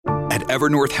At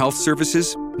Evernorth Health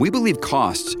Services, we believe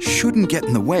costs shouldn't get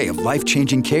in the way of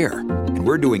life-changing care, and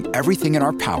we're doing everything in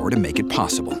our power to make it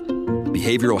possible.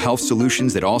 Behavioral health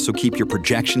solutions that also keep your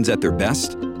projections at their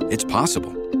best? It's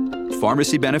possible.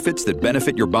 Pharmacy benefits that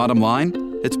benefit your bottom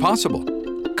line? It's possible.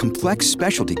 Complex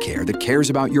specialty care that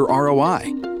cares about your ROI?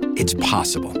 It's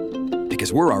possible.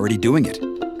 Because we're already doing it.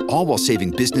 All while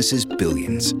saving businesses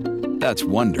billions. That's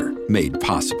Wonder made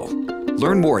possible.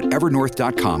 Learn more at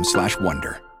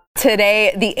evernorth.com/wonder.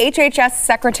 Today, the HHS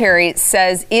secretary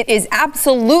says it is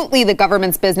absolutely the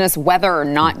government's business whether or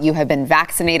not you have been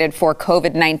vaccinated for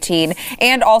COVID-19.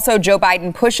 And also, Joe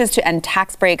Biden pushes to end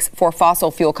tax breaks for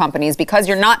fossil fuel companies because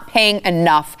you're not paying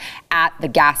enough at the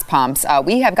gas pumps.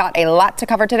 We have got a lot to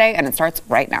cover today, and it starts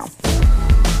right now.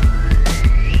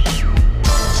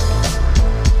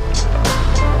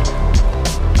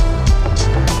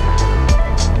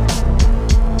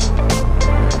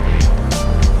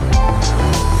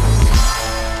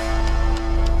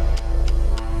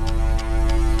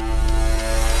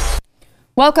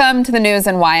 Welcome to the news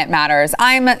and why it matters.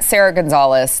 I'm Sarah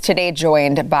Gonzalez, today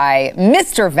joined by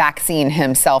Mr. Vaccine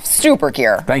himself, Stu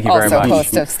Burguiere. Thank you very much. Also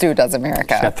host of Stu Does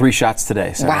America. Got 3 shots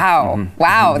today. So. Wow. Mm-hmm.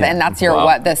 Wow. Yeah. And that's your,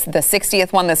 what, the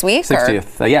 60th one this week?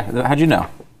 60th. Yeah. How'd you know?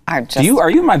 I just, are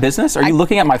you in my business? Are you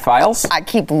looking at my files? I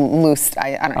keep loose.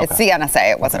 I don't know. Okay. It's the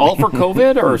NSA. It wasn't all me. for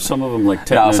COVID, or some of them like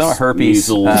tetanus, no, some are herpes.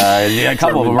 measles, a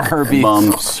couple of them are herpes.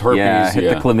 Mumps, herpes. Yeah, hit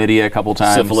the chlamydia a couple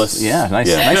times. Syphilis. Yeah,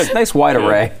 nice wide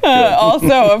array.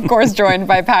 Also, of course, joined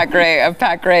by Pat Gray of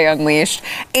Pat Gray Unleashed.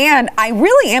 And I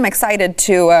really am excited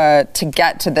to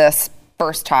get to this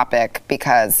first topic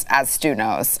because, as Stu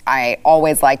knows, I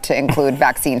always like to include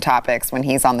vaccine topics when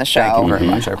he's on the show. Thank you very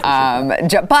much. I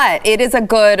appreciate that. But it is a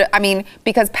good,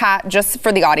 because Pat, just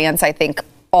for the audience, I think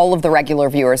all of the regular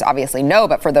viewers obviously know,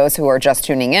 but for those who are just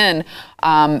tuning in,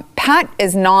 Pat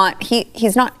is not,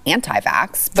 he's not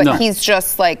anti-vax, but he's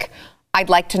just like, I'd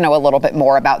like to know a little bit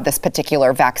more about this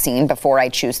particular vaccine before I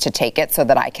choose to take it so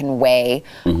that I can weigh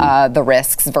the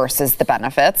risks versus the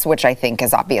benefits, which I think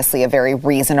is obviously a very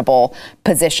reasonable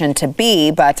position to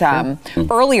be. But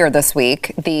earlier this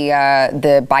week, the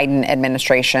Biden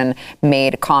administration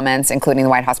made comments, including the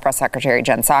White House press secretary,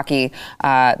 Jen Psaki,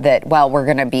 that, we're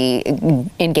going to be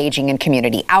engaging in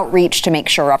community outreach to make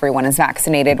sure everyone is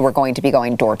vaccinated. We're going to be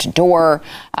going door to door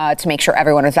to make sure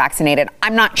everyone is vaccinated.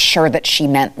 I'm not sure that she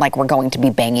meant like we're going to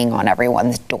be banging on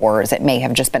everyone's doors. It may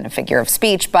have just been a figure of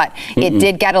speech, but it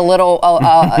did get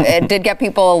it did get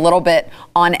people a little bit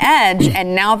on edge.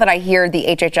 And now that I hear the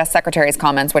HHS secretary's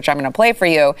comments, which I'm going to play for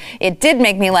you, it did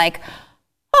make me like,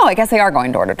 oh, I guess they are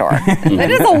going door to door. It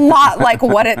is a lot like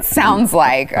what it sounds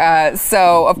like.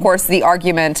 So, of course, the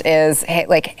argument is,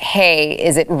 hey,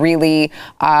 is it really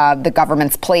the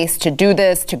government's place to do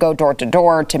this, to go door to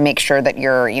door, to make sure that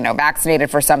you're, vaccinated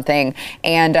for something?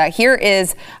 And here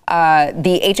is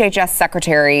the HHS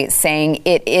secretary saying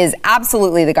it is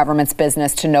absolutely the government's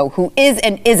business to know who is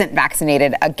and isn't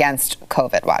vaccinated against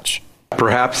COVID. Watch.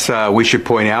 Perhaps we should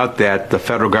point out that the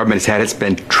federal government has had to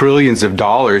spend trillions of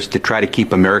dollars to try to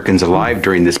keep Americans alive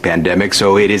during this pandemic.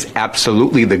 So it is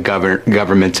absolutely the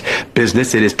government's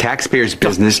business. It is taxpayers'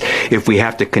 business if we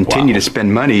have to continue to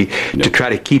spend money to try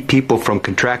to keep people from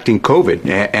contracting COVID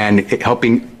and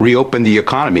helping reopen the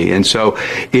economy. And so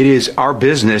it is our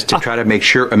business to try to make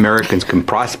sure Americans can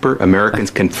prosper,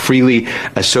 Americans can freely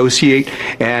associate.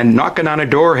 And knocking on a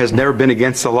door has never been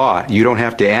against the law. You don't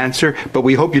have to answer, but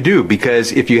we hope you do, because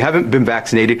if you haven't been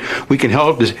vaccinated, we can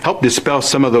help dispel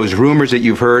some of those rumors that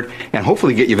you've heard and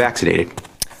hopefully get you vaccinated.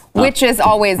 Which is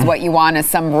always what you want, is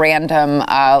some random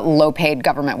low-paid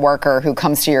government worker who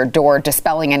comes to your door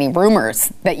dispelling any rumors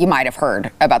that you might have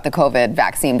heard about the COVID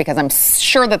vaccine, because I'm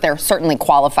sure that they're certainly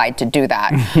qualified to do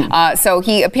that. So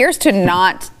he appears to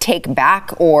not take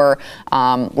back or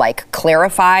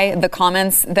clarify the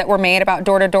comments that were made about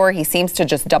door to door. He seems to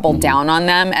just double down on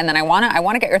them. And then I want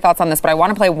to get your thoughts on this, but I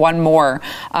want to play one more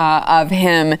of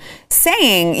him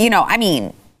saying,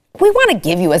 we want to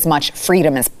give you as much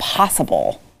freedom as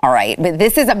possible. All right. But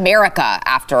this is America,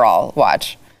 after all.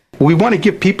 Watch. We want to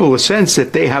give people a sense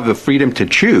that they have the freedom to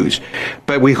choose,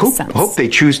 but we hope they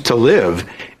choose to live.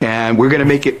 And we're going to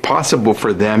make it possible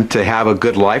for them to have a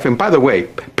good life. And by the way,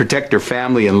 protect their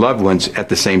family and loved ones at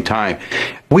the same time.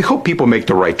 We hope people make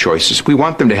the right choices. We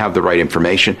want them to have the right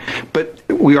information. But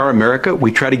we are America.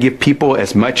 We try to give people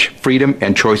as much freedom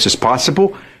and choice as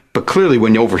possible. But clearly,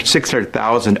 when over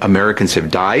 600,000 Americans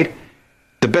have died,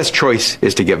 the best choice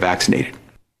is to get vaccinated.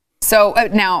 So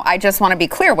now I just want to be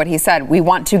clear what he said. We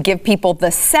want to give people the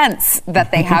sense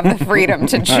that they have the freedom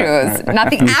to choose, not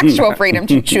the actual freedom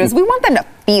to choose. We want them to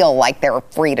feel like they're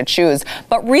free to choose.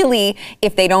 But really,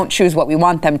 if they don't choose what we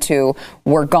want them to,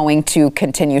 we're going to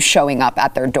continue showing up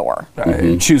at their door.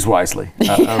 Choose wisely,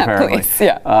 apparently. Please,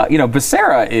 yeah.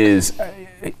 Becerra is,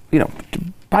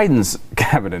 Biden's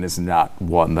cabinet is not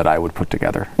one that I would put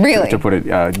together. Really? To put it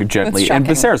gently. And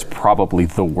Becerra's probably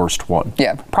the worst one.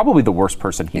 Yeah. Probably the worst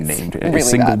person he named. Really a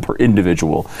single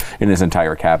individual in his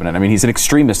entire cabinet. I mean, he's an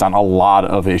extremist on a lot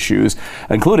of issues,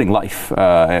 including life,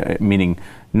 meaning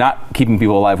not keeping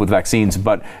people alive with vaccines,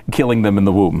 but killing them in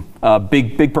the womb.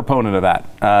 Big proponent of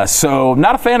that. So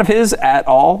not a fan of his at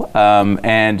all.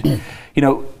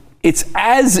 It's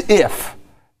as if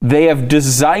they have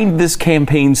designed this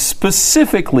campaign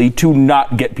specifically to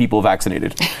not get people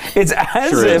vaccinated. It's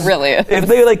as if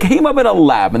they came up in a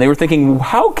lab and they were thinking,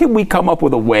 how can we come up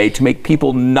with a way to make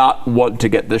people not want to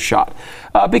get this shot?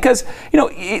 Because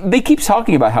they keep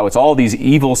talking about how it's all these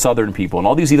evil Southern people and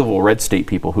all these evil red state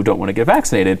people who don't want to get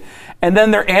vaccinated. And then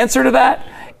their answer to that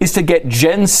is to get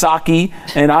Jen Psaki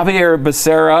and Javier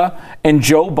Becerra and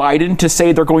Joe Biden to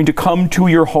say they're going to come to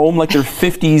your home like they're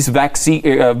 50s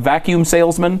vacuum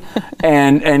salesmen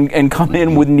and come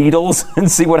in with needles and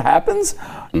see what happens.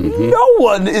 Mm-hmm. No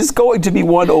one is going to be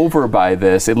won over by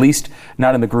this, at least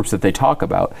not in the groups that they talk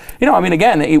about.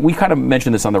 Again, we kind of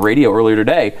mentioned this on the radio earlier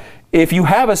today. If you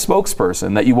have a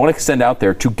spokesperson that you want to send out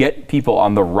there to get people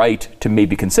on the right to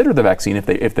maybe consider the vaccine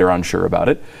if they're unsure about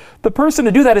it, the person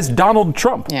to do that is Donald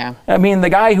Trump. Yeah. I mean, the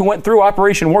guy who went through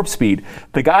Operation Warp Speed,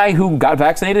 the guy who got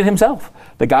vaccinated himself,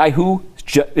 the guy who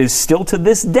is still to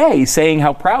this day saying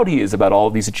how proud he is about all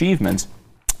of these achievements.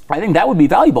 I think that would be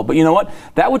valuable. But you know what?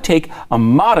 That would take a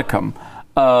modicum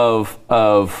of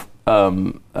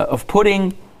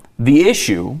putting the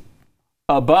issue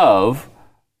above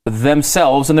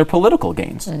themselves and their political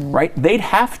gains, right? They'd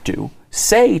have to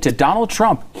say to Donald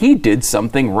Trump, he did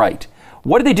something right.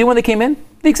 What did they do when they came in?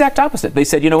 The exact opposite. They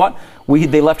said, you know what?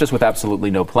 They left us with absolutely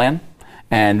no plan.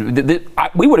 And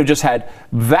we would have just had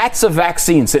vats of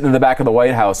vaccine sitting in the back of the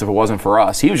White House if it wasn't for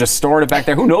us. He was just storing it back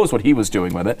there. Who knows what he was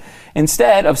doing with it?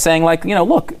 Instead of saying,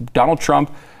 look, Donald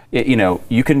Trump,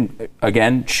 you can,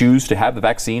 again, choose to have the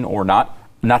vaccine or not.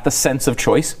 Not the sense of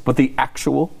choice, but the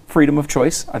actual freedom of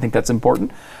choice. I think that's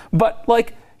important. But,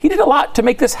 he did a lot to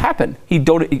make this happen. He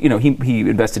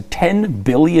invested $10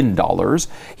 billion.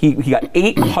 He got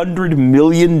 800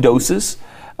 million doses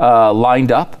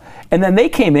lined up. And then they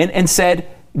came in and said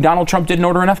Donald Trump didn't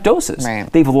order enough doses. Right.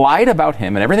 They've lied about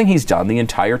him and everything he's done the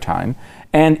entire time.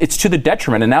 And it's to the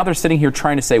detriment. And now they're sitting here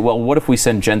trying to say, well, what if we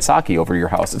send Jen Psaki over to your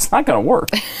house? It's not going to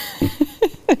work.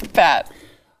 Pat.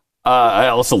 I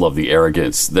also love the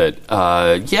arrogance that,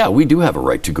 we do have a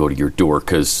right to go to your door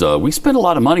because we spend a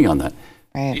lot of money on that.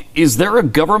 Right. Is there a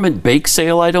government bake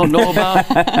sale I don't know about?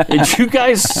 Did you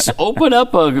guys open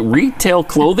up a retail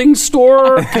clothing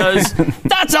store? Because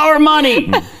that's our money.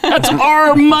 That's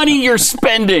our money you're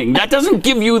spending. That doesn't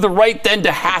give you the right then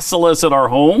to hassle us at our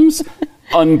homes.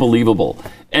 Unbelievable.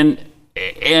 And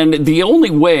the only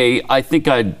way I think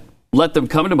I'd let them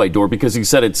come to my door, because he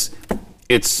said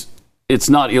it's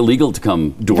not illegal to come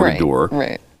door to door.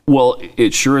 Right. Well,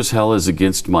 it sure as hell is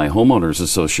against my homeowners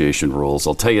association rules.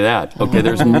 I'll tell you that. Okay,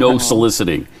 there's no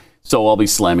soliciting. So I'll be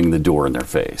slamming the door in their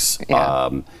face.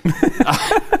 Yeah.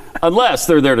 Unless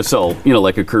they're there to sell,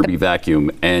 like a Kirby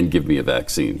vacuum and give me a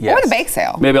vaccine. Yes. Or the bake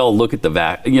sale. Maybe I'll look at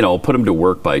the put them to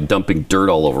work by dumping dirt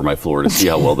all over my floor to see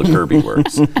how well the Kirby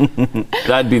works.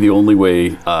 That'd be the only way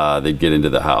they'd get into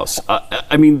the house.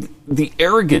 The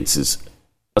arrogance is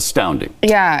astounding.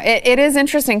 Yeah, it is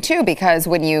interesting, too, because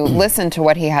when you listen to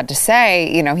what he had to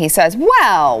say, he says,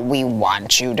 well, we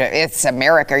want you to, it's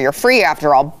America, you're free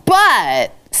after all,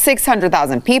 but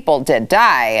 600,000 people did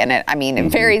die. And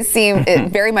it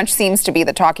very much seems to be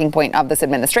the talking point of this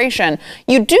administration.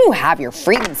 You do have your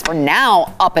freedoms for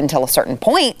now up until a certain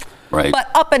point. Right.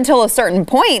 But up until a certain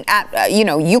point,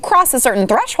 you cross a certain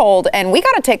threshold, and we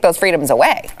got to take those freedoms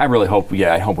away. I really hope,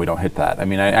 I hope we don't hit that. I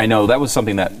mean, I know that was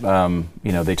something that,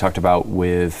 they talked about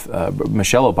with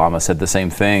Michelle Obama said the same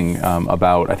thing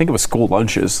about, I think it was school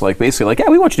lunches, basically,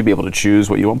 we want you to be able to choose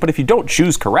what you want, but if you don't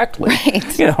choose correctly,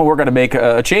 right. We're going to make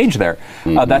a change there.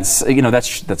 That's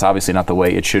obviously not the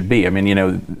way it should be. I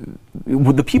mean,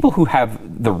 the people who have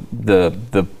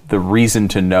the the reason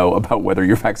to know about whether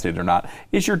you're vaccinated or not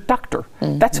is your doctor.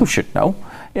 That's who should know.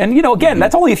 And, again,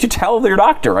 that's only if you tell your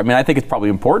doctor. I mean, I think it's probably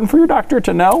important for your doctor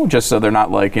to know, just so they're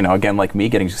not like, again, like me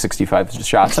getting 65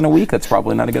 shots in a week. That's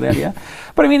probably not a good idea.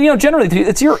 But I mean, generally,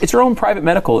 it's your own private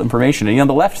medical information. And,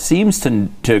 the left seems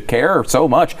to care so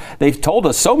much. They've told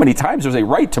us so many times there's a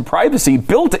right to privacy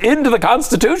built into the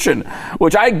Constitution,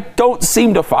 which I don't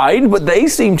seem to find, but they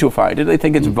seem to find it. They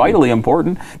think it's vitally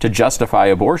important to justify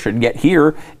abortion, yet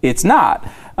here it's not.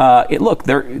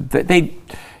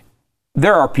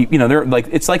 There are people, they're like,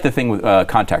 it's like the thing with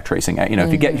contact tracing.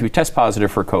 If you test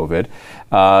positive for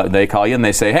COVID, they call you and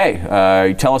they say,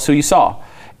 hey, tell us who you saw.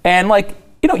 And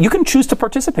you can choose to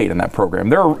participate in that program.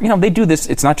 They do this.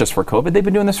 It's not just for COVID. They've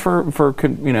been doing this for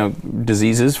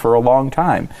diseases for a long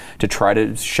time to try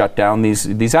to shut down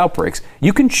these outbreaks.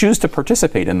 You can choose to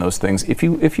participate in those things if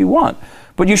you want,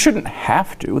 but you shouldn't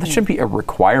have to. That shouldn't be a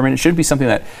requirement. It shouldn't be something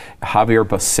that Javier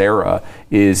Becerra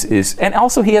is, and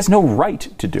also he has no right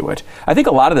to do it. I think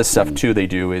a lot of this stuff too they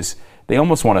do is they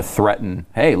almost want to threaten,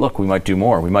 hey, look, we might do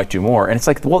more. And it's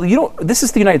like, well, this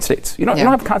is the United States. You don't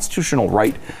have a constitutional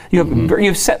right. You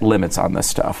have set limits on this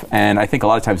stuff. And I think a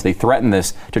lot of times they threaten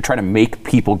this to try to make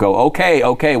people go,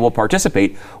 okay, we'll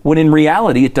participate, when in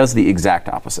reality it does the exact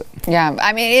opposite. Yeah,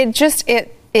 I mean,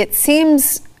 it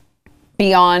seems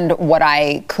beyond what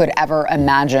I could ever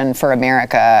imagine for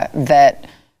America that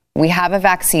we have a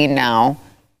vaccine now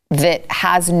that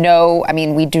has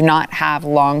we do not have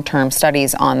long-term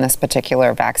studies on this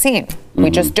particular vaccine. We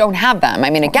just don't have them.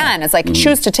 I mean, again, it's like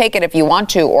choose to take it if you want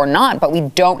to or not, but we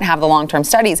don't have the long-term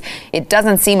studies. It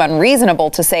doesn't seem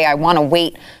unreasonable to say I want to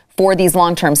wait for these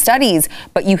long-term studies,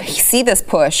 but you see this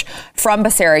push from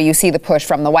Becerra, you see the push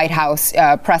from the White House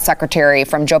press secretary,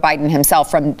 from Joe Biden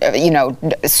himself, from,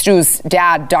 Stu's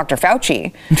dad, Dr.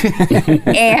 Fauci.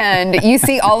 And you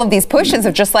see all of these pushes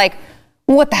of just like,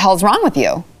 what the hell's wrong with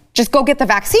you? Just go get the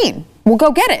vaccine. We'll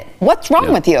go get it. What's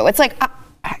wrong with you? It's like,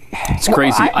 it's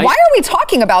crazy. Why are we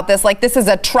talking about this like this is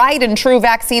a tried and true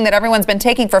vaccine that everyone's been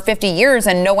taking for 50 years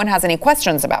and no one has any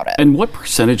questions about it? And what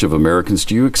percentage of Americans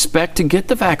do you expect to get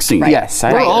the vaccine? Right. Yes.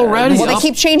 We're already they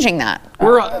keep changing that.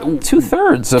 We're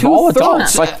 2/3 of all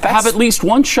adults have at least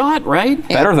one shot, right?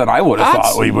 Better than I would have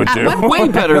thought we would do. Way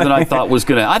better than I thought was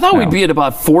going to. I thought we'd be at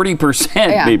about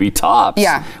 40%, maybe tops.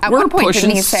 Yeah. We're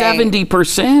pushing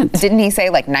 70%. Didn't he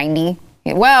say like 90?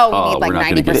 Well, we need like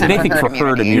 90% for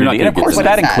herd immunity. And of course,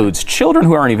 that includes children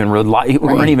who aren't even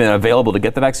available to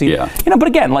get the vaccine. Yeah. But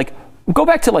again, go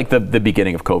back to the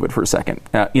beginning of COVID for a second.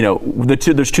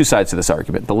 There's two sides to this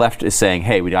argument. The left is saying,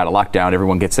 hey, we got a lockdown.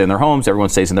 Everyone gets in their homes. Everyone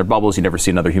stays in their bubbles. You never see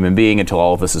another human being until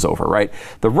all of this is over, right?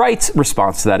 The right's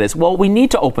response to that is, well, we need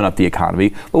to open up the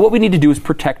economy, but what we need to do is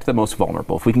protect the most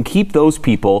vulnerable. If we can keep those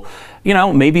people,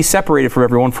 maybe separated from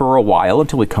everyone for a while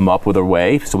until we come up with a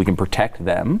way so we can protect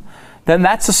them, then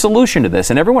that's a solution to this.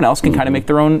 And everyone else can kind of make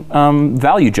their own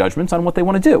value judgments on what they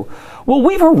want to do. Well,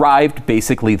 we've arrived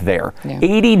basically there.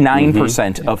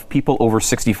 89% of people over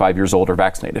 65 years old are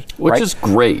vaccinated. Which is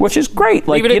great. Which is great.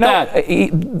 Leave it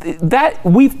at that.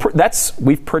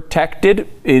 We've protected,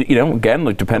 again,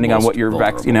 depending on what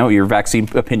your vaccine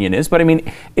opinion is. But I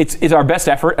mean, it's our best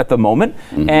effort at the moment.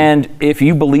 And if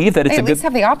you believe that it's at least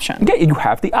have the option. Yeah, you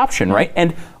have the option, right?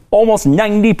 And almost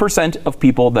 90% of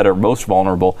people that are most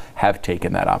vulnerable have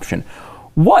taken that option.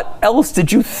 What else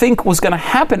did you think was going to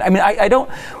happen? I mean, I don't.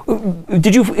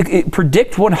 Did you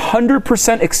predict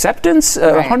 100% acceptance?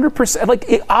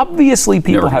 100%? Obviously,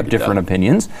 people have different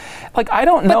opinions. I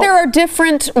don't know. But there are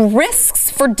different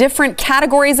risks for different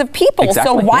categories of people.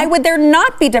 Exactly, so why would there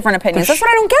not be different opinions? That's what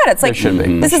I don't get. It's like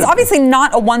this is obviously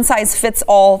not a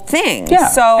one-size-fits-all thing. Yeah.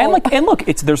 So and look,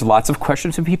 there's lots of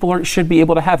questions and people should be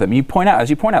able to have them. As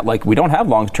you point out, we don't have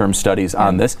long-term studies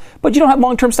on this, but you don't have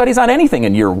long-term studies on anything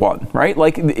in year one, right? We're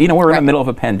in the middle of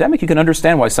a pandemic. You can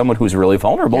understand why someone who's really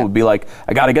vulnerable would be like,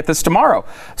 I got to get this tomorrow.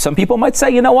 Some people might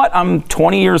say, you know what, I'm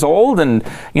 20 years old and,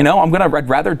 I'd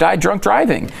rather die drunk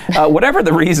driving. Whatever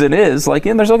the reason is, there's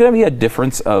going to be a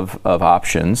difference of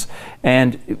options.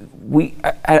 And we,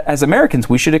 as Americans,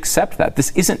 we should accept that.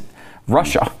 This isn't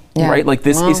Russia, right?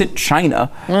 This isn't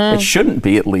China. It shouldn't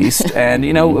be, at least.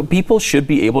 And, people should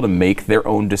be able to make their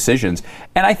own decisions.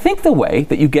 And I think the way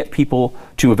that you get people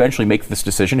to eventually make this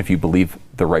decision, if you believe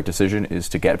the right decision is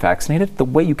to get vaccinated, the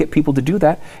way you get people to do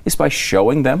that is by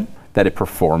showing them that it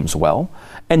performs well,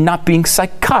 and not being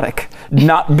psychotic,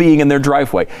 not being in their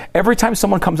driveway. Every time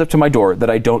someone comes up to my door that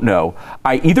I don't know,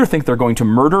 I either think they're going to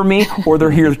murder me or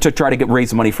they're here to try to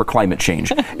raise money for climate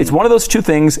change. It's one of those two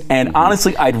things, and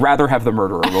honestly, I'd rather have the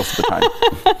murderer most of the time.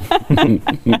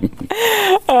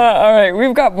 All right,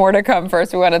 we've got more to come.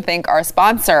 First, we want to thank our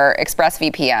sponsor,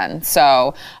 ExpressVPN.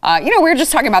 So, we were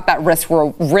just talking about that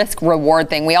risk-reward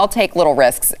thing. We all take little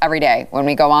risks every day when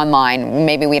we go online.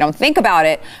 Maybe we don't think about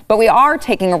it, but we are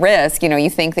taking a risk. You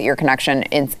think that your connection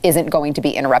isn't going to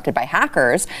be interrupted by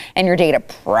hackers, and your data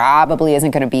probably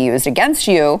isn't going to be used against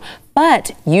you.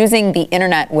 But using the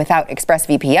internet without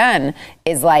ExpressVPN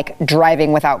is like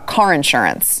driving without car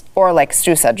insurance, or like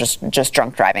Stu said, just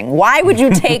drunk driving. Why would you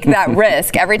take that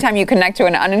risk every time you connect to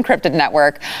an unencrypted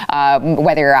network,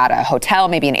 whether you're at a hotel,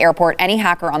 maybe an airport? Any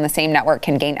hacker on the same network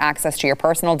can gain access to your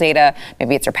personal data.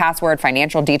 Maybe it's your password,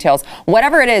 financial details,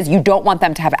 whatever it is. You don't want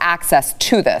them to have access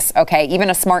to this, okay? Even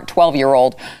a smart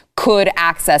 12-year-old could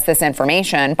access this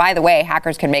information. By the way,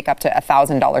 hackers can make up to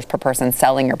 $1,000 per person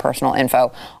selling your personal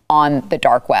info on the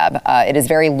dark web. It is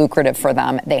very lucrative for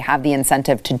them. They have the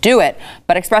incentive to do it.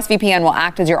 But ExpressVPN will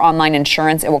act as your online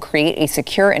insurance. It will create a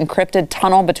secure encrypted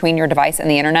tunnel between your device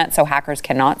and the internet so hackers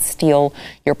cannot steal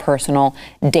your personal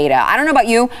data. I don't know about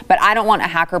you, but I don't want a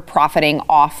hacker profiting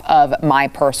off of my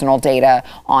personal data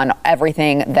on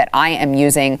everything that I am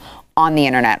using on the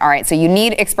internet. All right, so you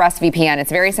need ExpressVPN.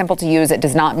 It's very simple to use. It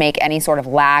does not make any sort of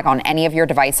lag on any of your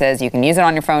devices. You can use it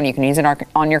on your phone. You can use it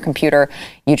on your computer.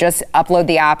 You just upload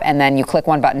the app and then you click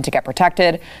one button to get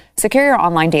protected. Secure your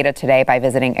online data today by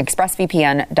visiting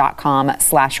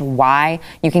expressvpn.com/Y.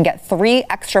 You can get 3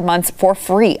 extra months for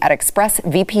free at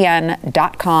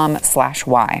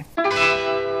expressvpn.com/Y.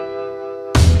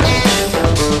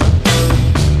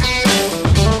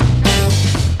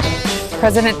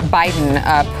 President Biden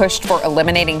pushed for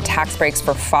eliminating tax breaks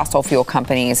for fossil fuel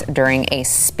companies during a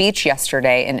speech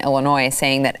yesterday in Illinois,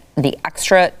 saying that the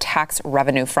extra tax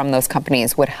revenue from those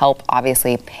companies would help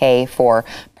obviously pay for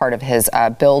part of his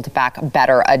Build Back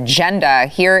Better agenda.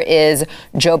 Here is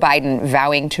Joe Biden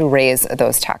vowing to raise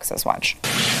those taxes. Watch.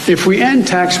 If we end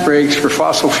tax breaks for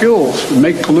fossil fuels and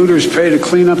make polluters pay to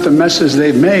clean up the messes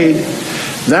they've made,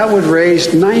 that would raise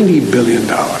 $90 billion.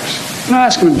 I'm not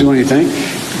asking them to do anything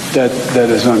that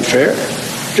is unfair.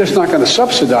 Just not going to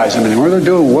subsidize them anymore. They're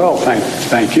doing well,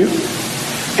 thank you.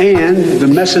 And the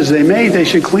messes they made, they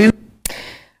should clean.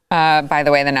 By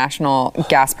the way, the national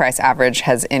gas price average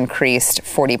has increased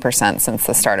 40% since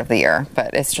the start of the year,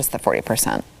 but it's just the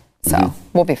 40%. So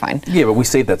we'll be fine. Yeah, but we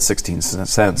saved that 16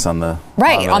 cents on the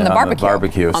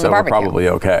barbecue. So we're probably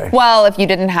okay. Well, if you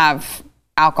didn't have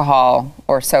alcohol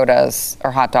or sodas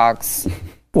or hot dogs.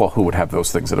 Well, who would have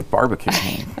those things at a barbecue?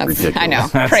 I know,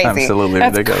 That's crazy. Absolutely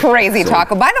That's ridiculous. Crazy talk.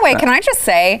 By the way, can I just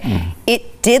say,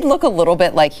 it did look a little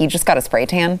bit like he just got a spray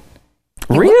tan.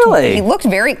 Really? He looked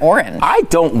very orange. I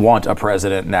don't want a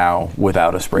president now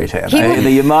without a spray tan.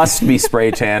 You must be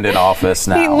spray tanned in office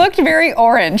now. He looked very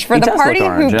orange. For the party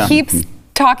who keeps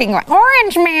talking about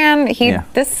orange man, he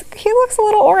looks a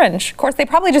little orange. Of course, they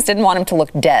probably just didn't want him to look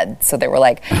dead, so they were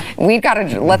like,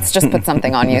 let's just put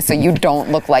something on you so you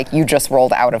don't look like you just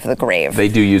rolled out of the grave. They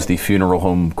do use the funeral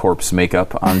home corpse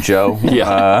makeup on Joe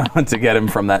to get him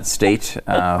from that state.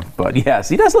 But yes,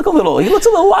 he looks a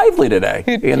little lively today,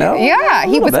 Yeah,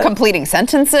 he was completing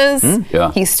sentences.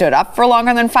 He stood up for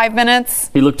longer than 5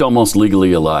 minutes. He looked almost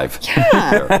legally alive.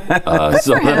 Yeah.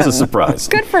 So that's a surprise.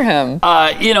 Good for him.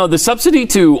 The subsidy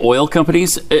to oil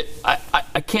companies, I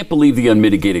can't believe the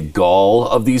unmitigated gall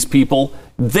of these people.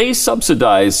 They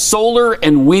subsidize solar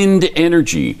and wind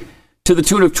energy to the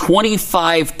tune of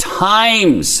 25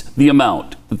 times the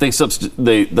amount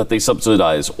that they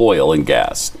subsidize oil and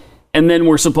gas. And then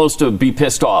we're supposed to be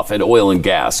pissed off at oil and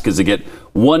gas because they get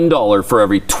 $1 for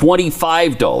every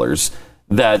 $25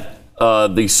 that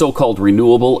the so-called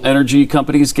renewable energy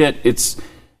companies get.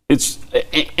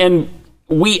 And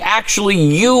we actually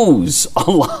use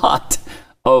a lot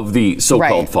of the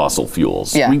so-called fossil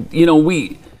fuels. Yeah.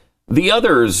 The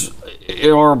others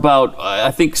are about,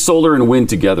 I think solar and wind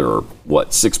together are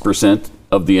 6%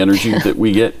 of the energy that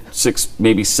we get, 6,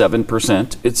 maybe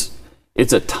 7%. It's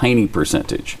a tiny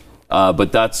percentage,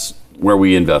 but that's where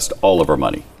we invest all of our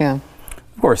money. Yeah.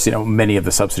 Of course, many of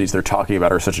the subsidies they're talking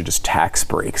about are essentially just tax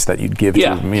breaks that you'd give to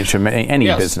any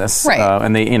business. Right.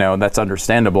 And that's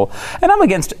understandable. And I'm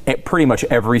against pretty much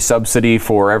every subsidy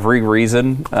for every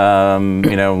reason,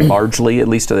 largely, at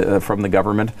least from the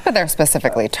government. But they're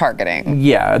specifically targeting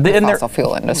the fossil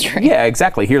fuel industry. Yeah,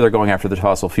 exactly. Here they're going after the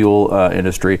fossil fuel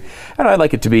industry. And I'd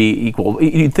like it to be equal.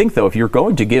 You'd think, though, if you're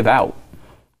going to give out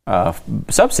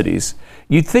subsidies,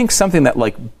 you'd think something that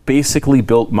like basically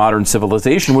built modern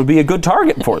civilization would be a good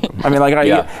target for them. I mean, like,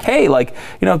 hey, like,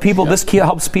 you know, people, this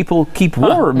helps people keep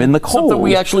warm in the cold. Something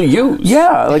we actually use.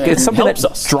 Yeah, like it's something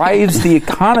that drives the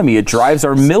economy. It drives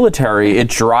our military. It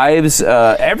drives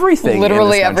everything.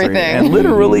 Literally in this country. everything. And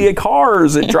literally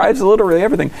cars. It drives literally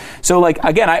everything. So, like,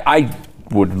 again, I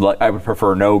would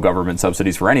prefer no government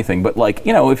subsidies for anything, but like,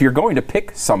 you know, if you're going to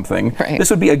pick something, this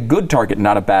would be a good target,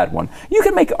 not a bad one. You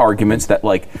can make arguments that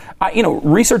like, you know,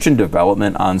 research and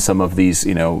development on some of these,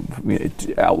 you know,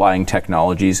 outlying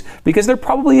technologies, because there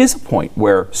probably is a point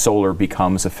where solar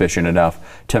becomes efficient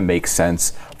enough to make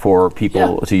sense for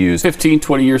people to use. 15,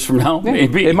 20 years from now,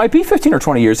 maybe. It might be 15 or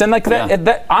 20 years. And like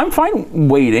that I'm fine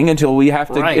waiting until we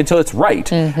have to, until it's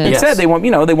right. Instead, they want,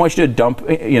 you know, they want you to dump,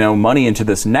 you know, money into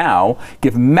this now,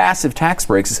 give massive tax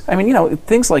breaks. I mean, you know,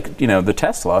 things like, you know, the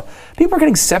Tesla, people are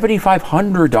getting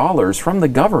 $7,500 from the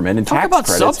government in tax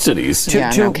credits. Subsidies.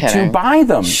 To buy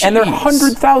them. Jeez. And they're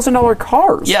 $100,000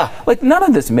 cars. Yeah. Like none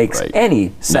of this makes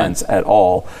any sense at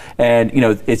all. And, you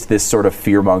know, it's this sort of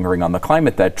fear mongering on the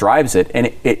climate that drives it.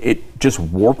 And it just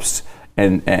warps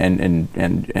and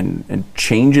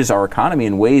changes our economy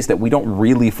in ways that we don't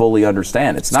really fully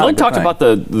understand. It's not. Glenn talked about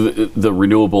the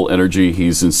renewable energy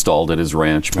he's installed at his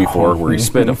ranch before, where he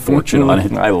spent a fortune on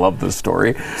it. I love this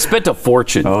story. Spent a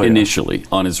fortune initially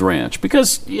on his ranch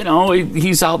because, you know,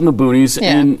 he's out in the boonies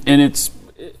and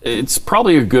it's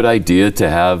probably a good idea to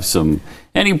have some.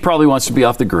 And he probably wants to be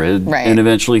off the grid, and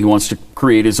eventually he wants to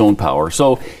create his own power.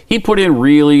 So he put in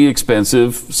really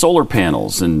expensive solar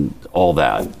panels and all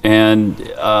that, and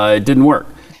it didn't work.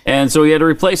 And so he had to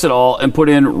replace it all and put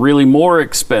in really more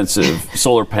expensive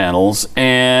solar panels,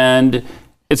 and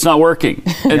it's not working.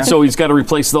 And so he's got to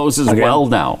replace those as well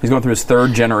now. He's going through his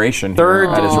third generation.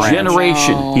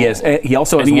 Generation. He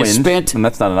also has wind, spent and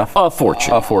that's not enough. A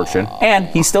fortune. And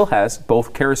he still has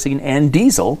both kerosene and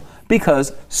diesel,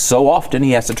 because so often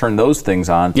he has to turn those things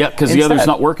on. Yeah, because the other's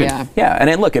not working. Yeah, and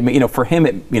then look, I mean, you know, for him,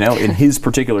 you know, in his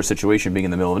particular situation, being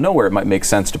in the middle of nowhere, it might make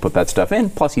sense to put that stuff in.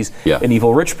 Plus, he's an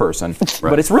evil rich person,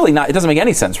 but it's really not. It doesn't make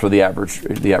any sense for the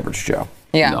average Joe.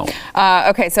 Yeah. No.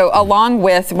 Okay, so along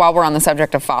with, while we're on the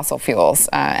subject of fossil fuels,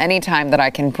 anytime that I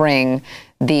can bring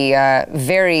the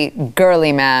very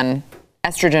girly man,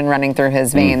 estrogen running through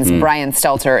his veins, Brian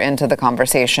Stelter, into the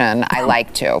conversation, I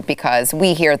like to, because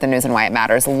we here at the News and Why It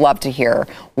Matters love to hear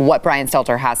what Brian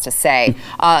Stelter has to say.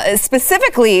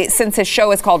 Specifically, since his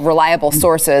show is called Reliable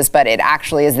Sources, but it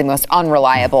actually is the most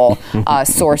unreliable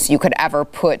source you could ever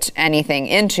put anything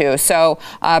into. So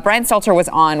Brian Stelter was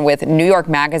on with New York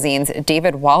Magazine's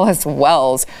David Wallace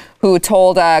Wells, who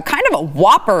told kind of a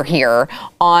whopper here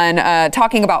on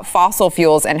talking about fossil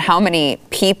fuels and how many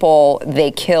people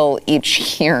they kill each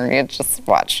year. You just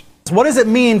watch. What does it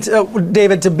mean,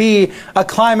 David, to be a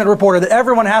climate reporter, that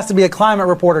everyone has to be a climate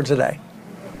reporter today?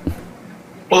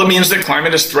 Well, it means that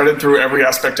climate is threaded through every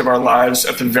aspect of our lives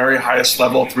at the very highest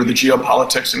level through the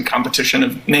geopolitics and competition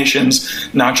of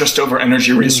nations, not just over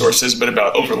energy resources, but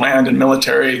about over land and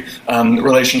military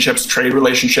relationships, trade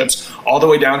relationships, all the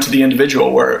way down to the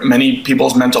individual, where many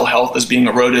people's mental health is being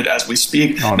eroded as we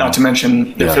speak, not to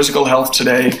mention their physical health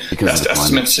today. Best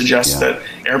estimates suggest that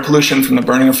air pollution from the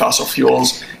burning of fossil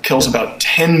fuels kills about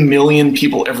 10 million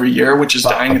people every year, which is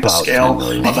dying at the scale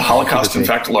of the Holocaust. In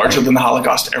fact, larger than the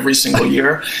Holocaust every single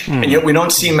year. And yet we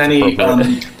don't see many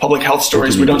public health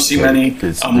stories. We don't see many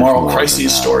moral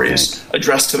crises stories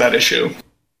addressed to that issue.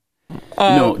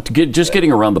 Just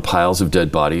getting around the piles of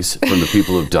dead bodies from the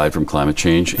people who've died from climate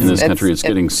change in this country is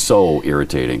getting so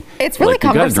irritating. It's really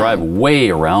cumbersome. You got to drive way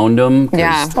around them.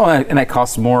 And that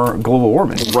costs more global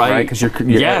warming, right? Because you're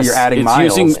adding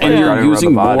miles. You're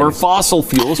using more fossil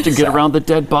fuels to get around the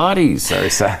dead bodies.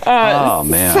 Very sad. Oh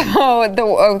man.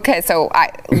 So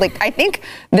I think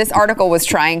this article was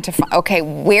trying to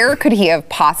find, where could he have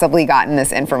possibly gotten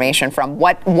this information from?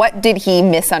 What did he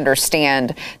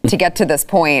misunderstand to get to this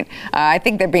point? I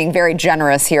think they're being very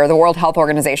generous here. The World Health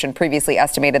Organization previously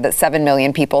estimated that 7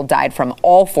 million people died from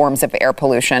all forms of air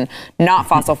pollution, not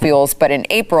fossil fuels. But in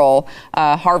April,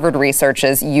 Harvard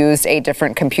researchers used a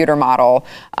different computer model,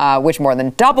 which more than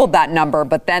doubled that number.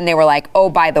 But then they were like, oh,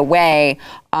 by the way,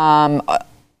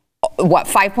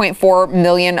 5.4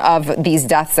 million of these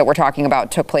deaths that we're talking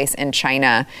about took place in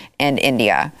China and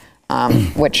India.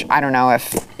 Which I don't know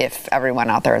if everyone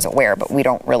out there is aware, but we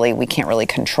can't really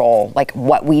control, like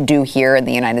what we do here in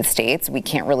the United States. We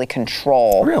can't really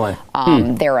control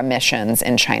their emissions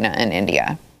in China and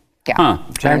India. Yeah.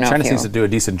 China seems to do a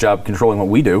decent job controlling what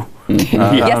we do. Yes,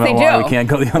 they do. We can't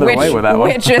go the other way with that one.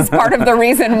 Which is part of the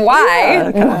reason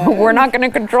why we're not going to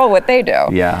control what they do.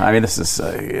 Yeah, I mean, this is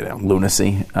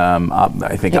lunacy.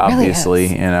 I think obviously,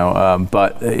 really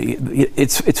but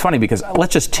it's funny because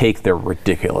let's just take their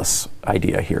ridiculous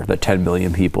idea here that 10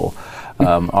 million people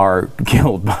are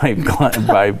killed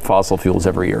by fossil fuels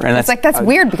every year, and that's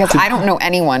weird because I don't know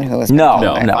anyone who is.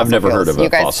 No, I've never heard of a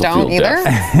fossil fuel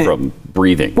death from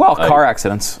breathing. Well, car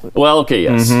accidents. Well, okay,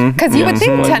 yes. Because you would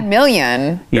think 10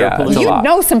 million. Yeah, you'd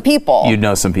know some people. You'd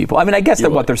know some people. I mean, I guess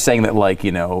that what they're saying that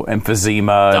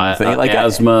emphysema and things like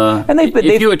asthma, and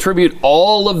if you attribute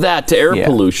all of that to air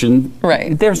pollution,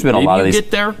 right? There's been a lot of these. Get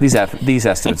there. These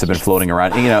estimates have been floating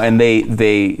around, and they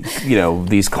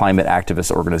these climate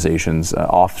activist organizations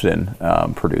often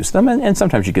produce them, and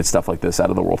sometimes you get stuff like this out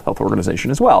of the World Health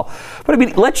Organization as well. But I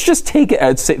mean, let's just take it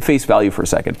at face value for a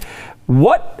second.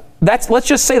 Let's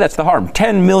just say that's the harm.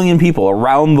 10 million people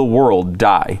around the world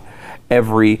die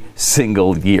every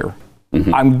single year.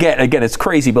 Again, it's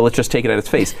crazy, but let's just take it at its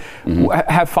face.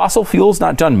 Have fossil fuels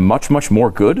not done much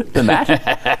more good than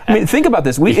that? I mean, think about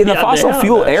this. In the fossil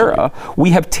fuel era,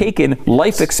 we have taken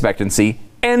life expectancy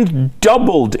and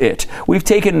doubled it. We've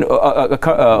taken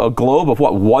a globe of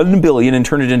 1 billion and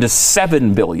turned it into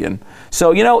 7 billion.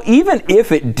 So, even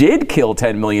if it did kill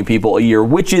 10 million people a year,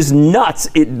 which is nuts,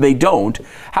 they don't.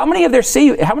 How many have they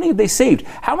saved?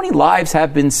 How many lives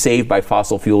have been saved by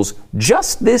fossil fuels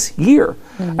just this year?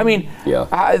 I mean,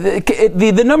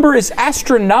 the number is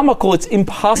astronomical. It's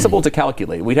impossible to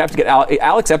calculate. We'd have to get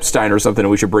Alex Epstein or something,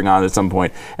 we should bring on at some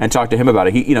point and talk to him about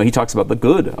it. He talks about the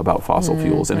good about fossil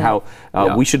fuels and how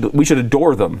we should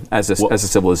adore them as a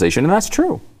civilization, and that's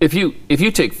true. If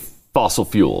you take fossil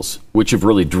fuels, which have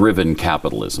really driven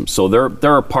capitalism, so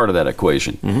they're a part of that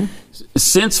equation.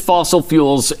 Since fossil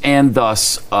fuels and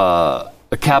thus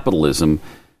capitalism,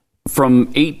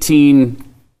 from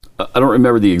I don't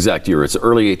remember the exact year, it's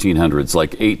early 1800s,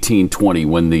 like 1820,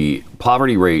 when the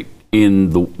poverty rate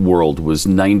in the world was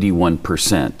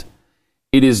 91%.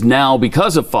 It is now,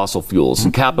 because of fossil fuels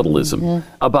and capitalism,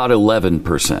 about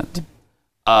 11%.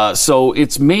 So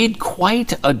it's made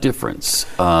quite a difference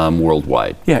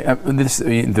worldwide. Yeah. It's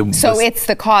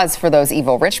the cause for those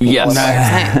evil rich people.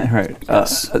 Yes. Right.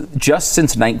 Just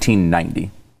since 1990,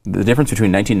 the difference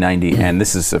between 1990 and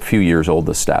this is a few years old,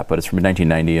 this stat, but it's from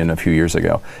 1990 and a few years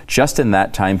ago. Just in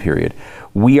that time period,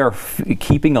 we are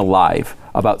keeping alive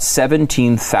about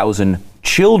 17,000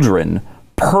 children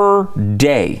per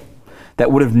day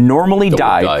that would have normally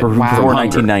died before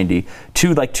 1990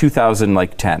 to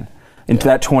 2010. Into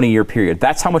that 20-year period.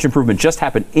 That's how much improvement just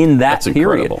happened in that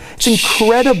period. Incredible. It's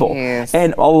incredible. Jeez.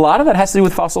 And a lot of that has to do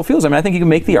with fossil fuels. I mean, I think you can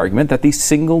make the argument that the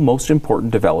single most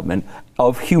important development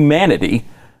of humanity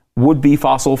would be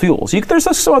fossil fuels.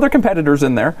 There's some other competitors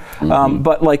in there,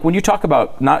 but when you talk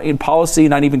about not in policy,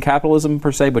 not even capitalism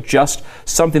per se, but just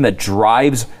something that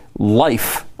drives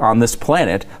life on this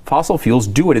planet, fossil fuels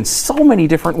do it in so many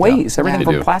different ways. Everything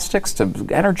from plastics to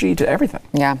energy to everything.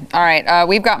 Yeah. All right.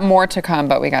 We've got more to come,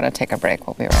 but we got to take a break.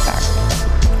 We'll be right back.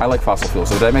 I like fossil fuels.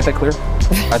 So did I make that clear?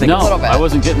 I think no, a little bit. I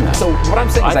wasn't getting that. So what I'm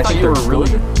saying is I think you were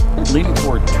really leaning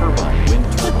toward turbine,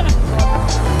 wind turbine.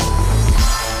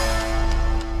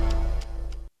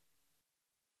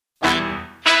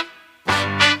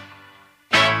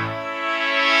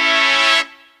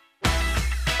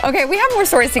 Okay, we have more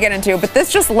stories to get into, but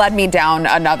this just led me down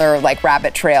another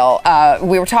rabbit trail.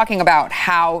 We were talking about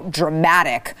how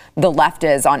dramatic the left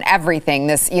is on everything.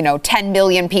 This, 10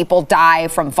 million people die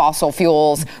from fossil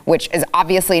fuels, which is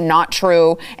obviously not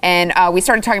true. And we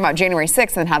started talking about January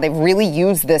 6th and how they've really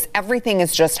used this. Everything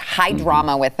is just high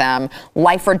drama with them,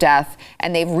 life or death.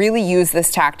 And they've really used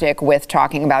this tactic with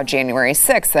talking about January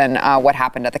 6th and what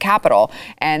happened at the Capitol.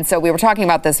 And so we were talking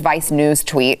about this Vice News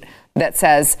tweet that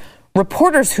says,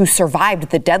 reporters who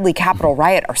survived the deadly Capitol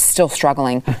riot are still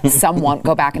struggling. Some won't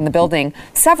go back in the building.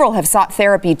 Several have sought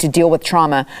therapy to deal with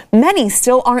trauma. Many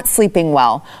still aren't sleeping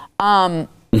well. All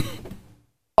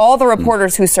the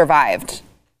reporters who survived,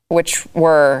 which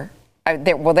were...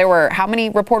 there were how many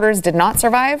reporters did not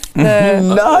survive?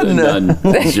 None.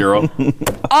 Zero.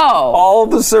 All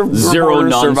the zero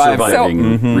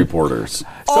non-surviving reporters.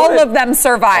 All of them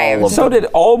survived. So did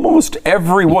almost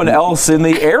everyone else in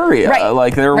the area.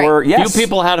 Right. There were, few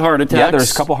people had heart attacks. Yeah,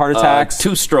 there's a couple heart attacks.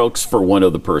 2 strokes for one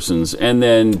of the persons, and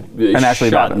then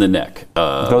shot in the neck.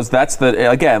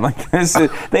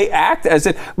 They act as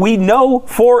if we know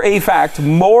for a fact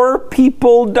more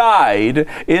people died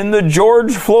in the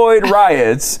George Floyd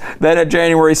riots than at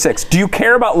January 6th. Do you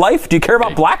care about life? Do you care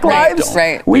about black lives?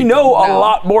 Right. We know a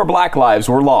lot more black lives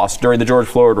were lost during the George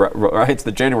Floyd riots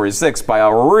than January 6th by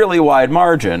a really wide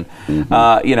margin.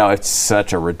 It's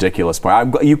such a ridiculous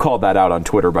point. You called that out on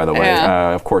Twitter, by the way.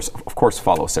 Yeah. Of course,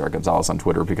 follow Sarah Gonzalez on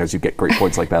Twitter because you get great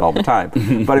points like that all the time.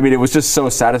 But I mean, it was just so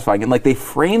satisfying. And like they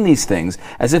frame these things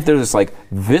as if there's this like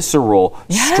visceral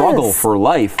struggle for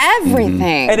life.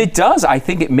 Everything. And it does. I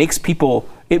think it makes people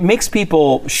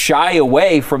shy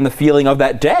away from the feeling of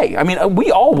that day. I mean,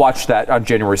 we all watched that on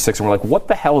January 6th and we're like, what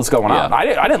the hell is going on?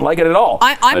 I didn't like it at all.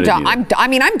 I'm done. I'm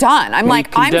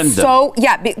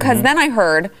done. Because then I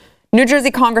heard New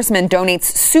Jersey congressman donates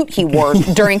suit he wore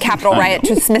during Capitol riot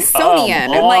to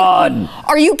Smithsonian. I'm like,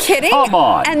 are you kidding? Come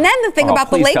on. And then the thing about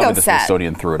the Lego Lego the set.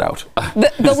 Smithsonian threw it out.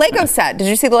 The Lego set. Did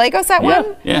you see the Lego set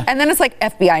one? Yeah. And then it's like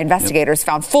FBI investigators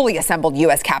found fully assembled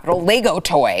U.S. Capitol Lego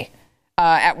toy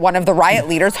at one of the riot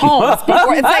leaders' homes.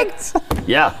 Before. It's like,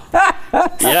 yeah.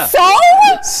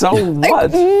 So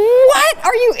what? Like, what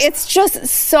are you? It's just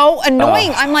so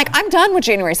annoying. I'm like, I'm done with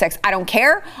January 6th. I don't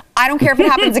care. I don't care if it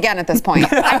happens again at this point.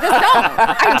 I just don't.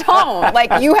 I don't.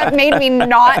 Like, you have made me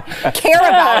not care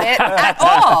about it at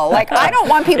all. Like, I don't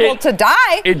want people to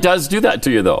die. It does do that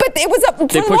to you, though. But it was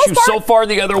they push you so far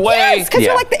the other way. Yes, because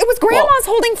you're like, it was grandmas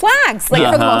holding flags, like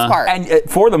for the most part. And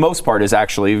for the most part is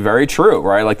actually very true,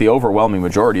 right? Like the overwhelming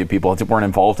majority of people weren't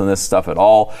involved in this stuff at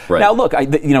all. Right. Now, look,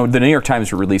 the New York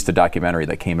Times released a documentary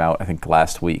that came out, I think,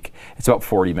 last week. It's about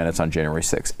 40 minutes on January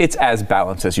 6th. It's as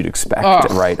balanced as you'd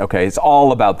expect, right? Okay, it's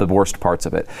all about the worst parts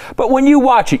of it. But when you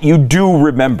watch it, you do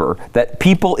remember that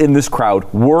people in this crowd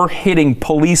were hitting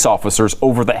police officers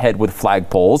over the head with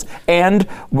flagpoles and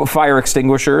fire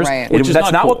extinguishers. Right.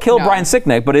 That's not what killed Brian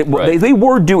Sicknick, but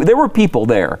there were people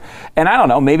there. And I don't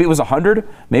know, maybe it was 100,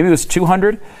 maybe it was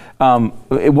 200.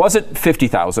 It wasn't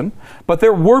 50,000, but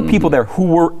there were people there who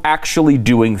were actually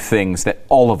doing things that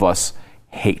all of us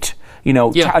hate.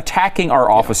 Attacking our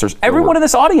officers. Everyone in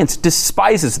this audience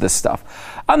despises this stuff.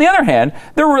 On the other hand,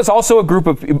 there was also a group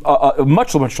of a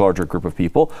much larger group of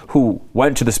people who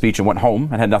went to the speech and went home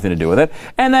and had nothing to do with it,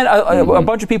 and then a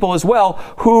bunch of people as well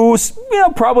who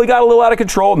probably got a little out of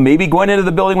control, maybe going into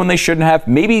the building when they shouldn't have,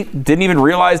 maybe didn't even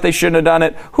realize they shouldn't have done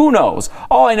it. Who knows?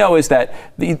 All I know is that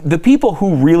the people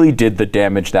who really did the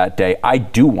damage that day, I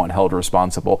do want held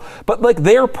responsible. But like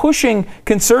they're pushing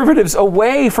conservatives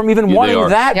away from even wanting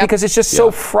that because it's just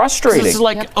so frustrating. This is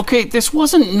like, okay, this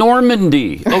wasn't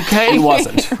Normandy, okay? It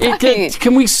wasn't.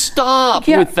 Can we stop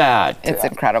with that? It's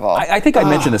incredible. I think I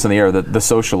mentioned this in the air, the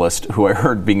socialist who I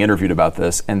heard being interviewed about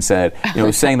this and said,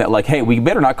 saying that like, hey, we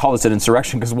better not call this an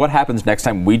insurrection because what happens next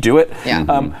time we do it? Yeah.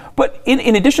 But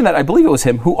in addition to that, I believe it was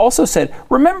him who also said,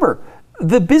 remember,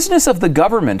 the business of the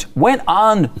government went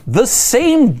on the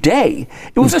same day.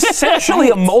 It was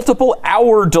essentially a multiple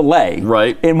hour delay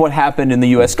in what happened in the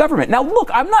U.S. government. Now,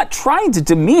 look, I'm not trying to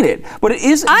demean it, but it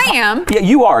is. I am. Yeah,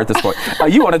 you are at this point.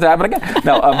 You want it to happen again.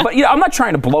 No, but I'm not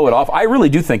trying to blow it off. I really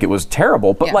do think it was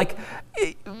terrible, but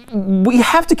we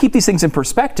have to keep these things in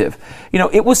perspective.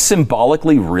 It was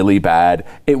symbolically really bad.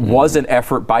 It was an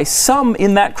effort by some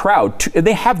in that crowd.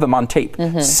 They have them on tape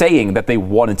saying that they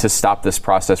wanted to stop this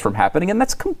process from happening, and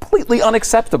that's completely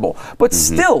unacceptable. But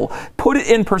still, put it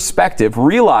in perspective.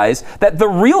 Realize that the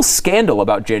real scandal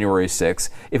about January 6th,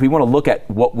 if we want to look at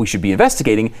what we should be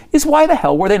investigating, is why the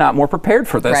hell were they not more prepared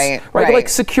for this? Right. Like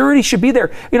security should be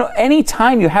there. Any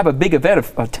time you have a big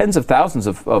event of tens of thousands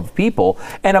of people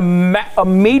and a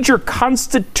major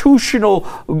constitutional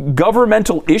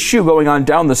governmental issue going on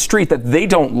down the street that they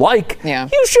don't like,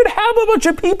 you should have a bunch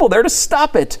of people there to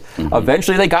stop it.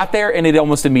 Eventually they got there and it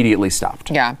almost immediately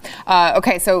stopped. Yeah.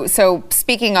 Okay, so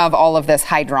speaking of all of this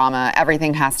high drama,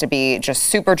 everything has to be just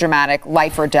super dramatic,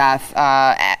 life or death.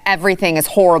 Everything is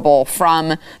horrible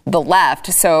from the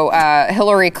left. So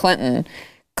Hillary Clinton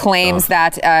claims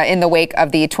that in the wake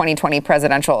of the 2020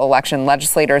 presidential election,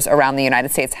 legislators around the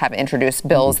United States have introduced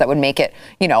bills that would make it,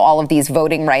 all of these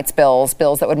voting rights bills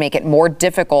that would make it more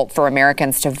difficult for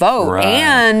Americans to vote. Right.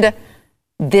 And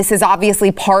this is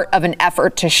obviously part of an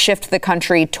effort to shift the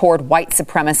country toward white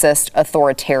supremacist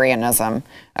authoritarianism.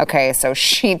 Okay, so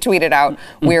she tweeted out,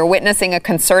 "We are witnessing a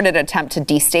concerted attempt to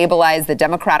destabilize the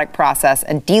democratic process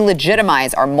and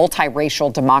delegitimize our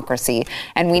multiracial democracy.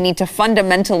 And we need to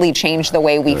fundamentally change the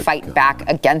way we fight back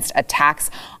against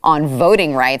attacks on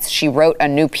voting rights." She wrote a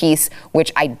new piece,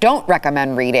 which I don't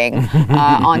recommend reading,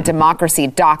 on Democracy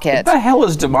Docket. What the hell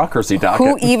is Democracy Docket?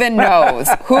 Who even knows?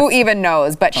 Who even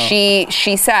knows? But she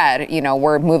said,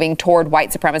 we're moving toward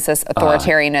white supremacist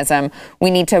authoritarianism. We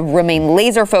need to remain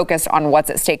laser focused on what's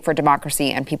at stake for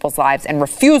democracy and people's lives and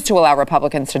refuse to allow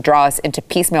Republicans to draw us into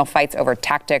piecemeal fights over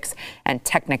tactics and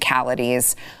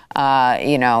technicalities,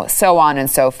 so on and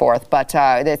so forth. But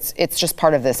it's just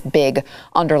part of this big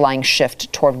underlying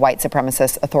shift toward white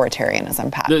supremacist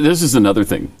authoritarianism, Pat. This is another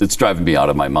thing that's driving me out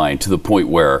of my mind, to the point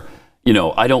where,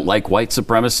 I don't like white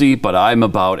supremacy, but I'm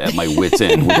about at my wit's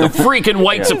end with the freaking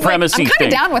white supremacy thing. I'm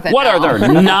kind of down with it. What now. are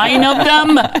there, 9 of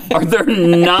them? Are there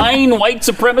 9 white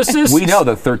supremacists? We know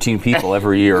that 13 people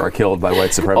every year are killed by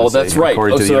white supremacy. Oh, that's right.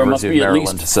 According to the So there University must be of at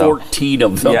Maryland. least 14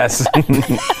 of them. Yes.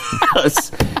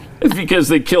 Because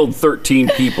they killed 13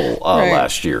 people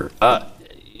last year.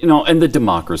 And the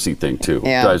democracy thing, too,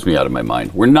 drives me out of my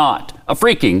mind. We're not a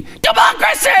freaking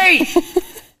democracy!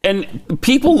 And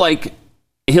people like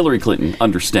Hillary Clinton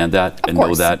understand that and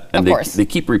know that, and they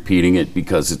keep repeating it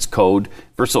because it's code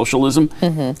for socialism,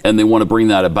 and they want to bring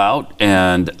that about,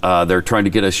 and they're trying to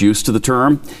get us used to the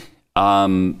term.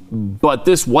 But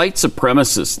this white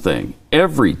supremacist thing,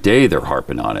 every day they're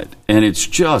harping on it, and it's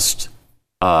just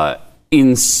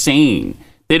insane.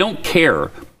 They don't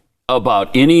care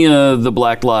about any of the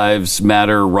Black Lives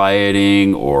Matter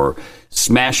rioting or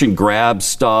smash and grab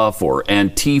stuff or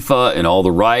Antifa and all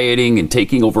the rioting and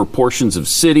taking over portions of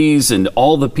cities and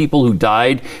all the people who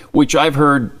died, which I've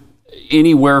heard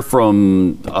anywhere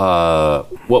from,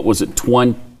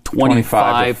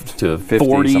 25 to 50,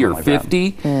 40 or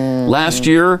 50 last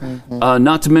year.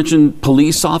 Not to mention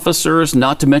police officers,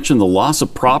 not to mention the loss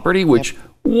of property, which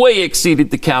way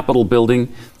exceeded the Capitol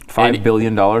building. $5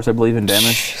 billion, I believe, in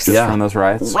damage from those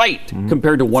riots. Right,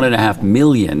 compared to $1.5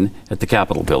 million at the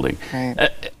Capitol building. Right.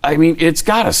 I mean, it's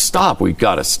got to stop. We've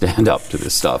got to stand up to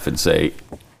this stuff and say,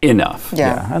 enough.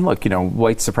 Yeah. And look,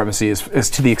 white supremacy is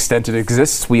to the extent it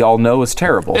exists, we all know is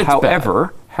terrible. It's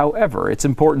However, it's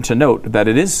important to note that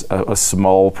it is a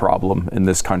small problem in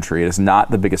this country. It is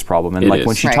not the biggest problem. And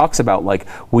when she talks about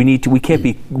we can't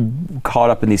be caught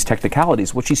up in these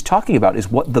technicalities, what she's talking about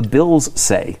is what the bills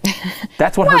say.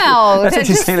 That's what that's what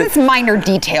she's saying. It's minor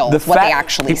details, what they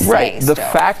actually say. Right. The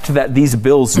fact that these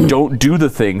bills don't do the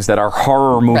things that our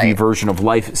horror movie version of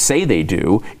life say they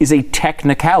do is a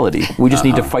technicality. We just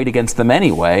need to fight against them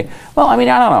anyway. Well, I mean,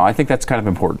 I don't know. I think that's kind of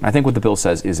important. I think what the bill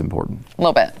says is important. A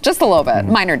little bit. Just a little bit.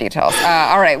 Minor details.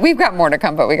 All right, we've got more to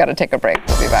come, but we got to take a break.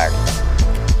 We'll be back.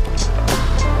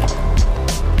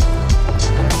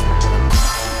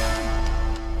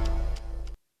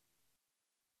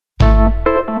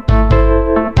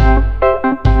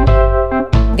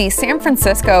 The San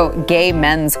Francisco Gay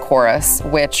Men's Chorus,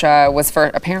 which was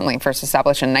apparently first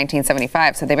established in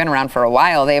 1975, so they've been around for a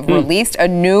while. They've released a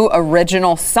new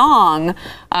original song,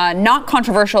 not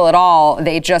controversial at all.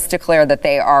 They just declare that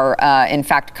they are, in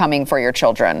fact, coming for your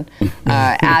children,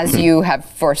 as you have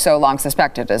for so long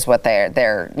suspected, is what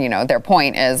their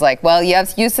point is.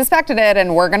 Yes, you suspected it,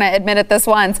 and we're going to admit it this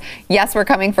once. Yes, we're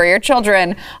coming for your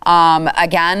children.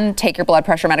 Again, take your blood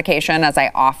pressure medication, as I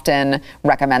often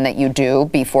recommend that you do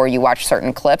before you watch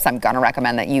certain clips. I'm going to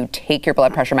recommend that you take your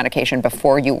blood pressure medication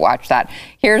before you watch that.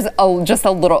 Here's just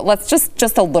a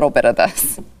little bit of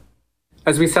this.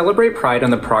 As we celebrate Pride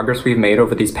and the progress we've made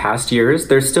over these past years,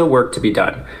 there's still work to be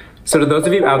done. So to those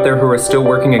of you out there who are still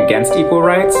working against equal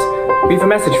rights, we have a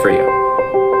message for you.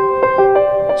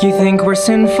 You think we're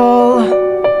sinful?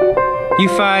 You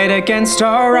fight against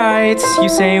our rights. You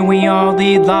say we all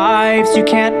lead lives you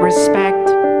can't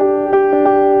respect.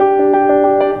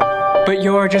 But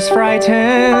you're just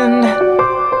frightened.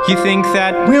 You think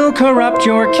that we'll corrupt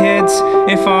your kids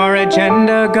if our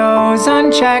agenda goes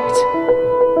unchecked.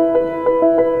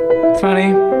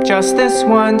 Funny, just this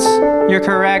once, you're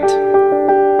correct.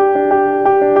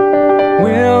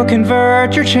 We'll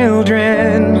convert your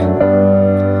children.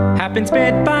 Happens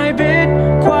bit by bit,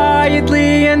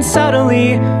 quietly and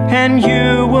subtly, and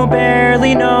you will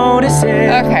barely notice it.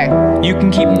 Okay. You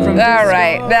can keep them from All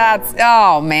right.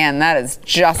 That is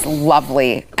just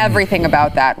lovely. Everything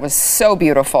about that was so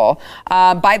beautiful.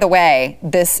 By the way,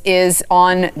 this is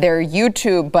on their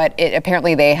YouTube, but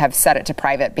apparently they have set it to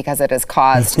private because it has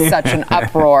caused such an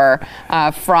uproar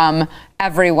from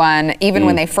everyone. Even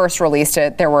when they first released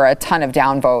it, there were a ton of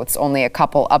downvotes, only a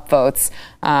couple upvotes.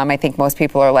 I think most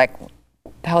people are like,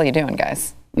 "What the hell are you doing,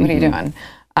 guys? What are you doing?"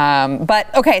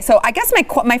 But okay, so I guess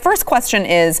my first question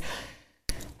is,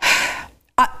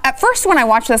 at first when I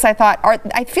watched this, I thought,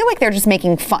 I feel like they're just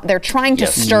making fun. They're trying to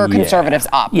stir conservatives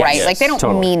up, right? Yes, like they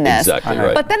don't mean this. Exactly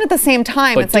right. But then at the same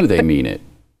time, But it's do they mean it?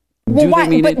 Well,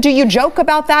 why? But it? do you joke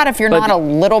about that if you're not a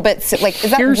little bit like?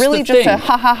 Is that really just a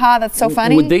ha ha ha? That's so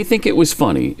funny. Would they think it was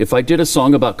funny if I did a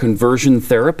song about conversion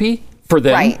therapy? for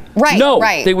them. Right, no,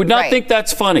 right, they would not right. think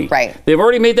that's funny. Right. They've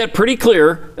already made that pretty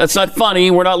clear. That's not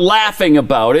funny. We're not laughing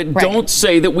about it. Right. Don't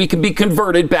say that we can be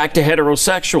converted back to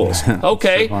heterosexuals.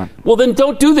 Okay. Sure. Well, then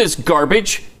don't do this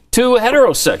garbage to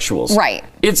heterosexuals. Right.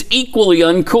 It's equally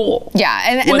uncool. Yeah,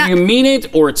 and whether that- you mean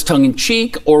it or it's tongue in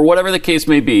cheek or whatever the case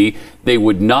may be, they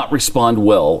would not respond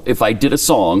well if I did a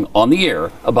song on the air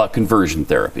about conversion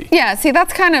therapy. Yeah, see,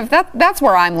 that's kind of that's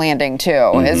where I'm landing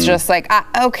too. It's just like,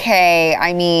 okay,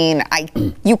 I mean,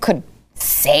 you could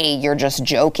say you're just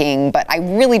joking, but I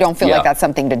really don't feel like that's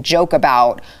something to joke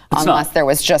about unless there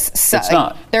was just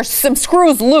there's some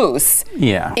screws loose.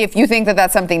 Yeah. If you think that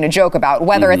that's something to joke about,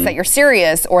 whether it's that you're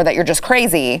serious or that you're just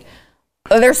crazy,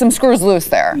 there's some screws loose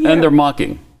there. And they're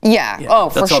mocking. Yeah. Oh,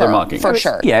 for That's sure. how they're mocking. For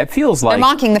sure. Yeah, it feels like They're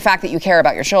mocking the fact that you care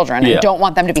about your children and don't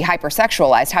want them to be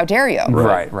hypersexualized. How dare you?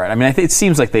 Right. I mean, it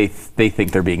seems like they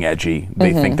think they're being edgy.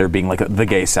 They think they're being like the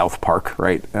gay South Park,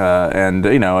 right? And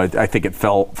I think it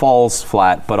falls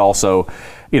flat. But also,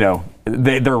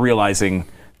 they're realizing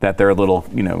that their little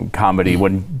comedy,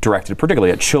 when directed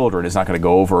particularly at children, is not going to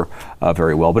go over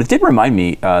very well. But it did remind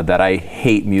me that I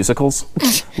hate musicals.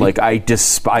 Like, I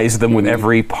despise them with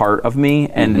every part of me,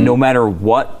 and no matter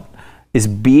what is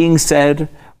being said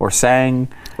or sang,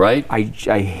 right?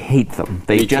 I hate them.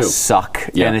 They just suck,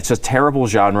 and it's a terrible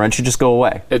genre and should just go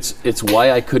away. It's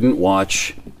why I couldn't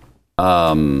watch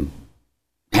Hamilton.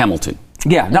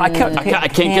 Yeah, no, I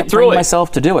can't get through bring it.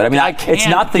 myself to do it. I mean, it's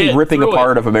not the ripping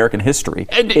apart of American history.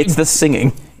 It's the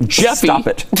singing. Jeffy, stop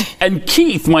it. And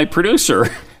Keith, my producer,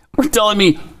 were telling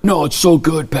me, "No, it's so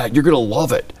good, Pat. You're gonna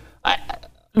love it."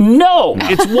 No,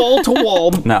 it's wall to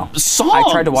wall. No, songs.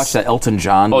 I tried to watch that Elton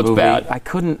John movie. It's bad. I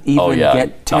couldn't even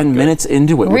get 10 minutes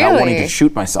into it without wanting to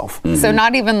shoot myself. So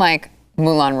not even like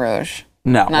Moulin Rouge.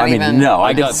 No, Not even-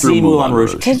 I got through Moulin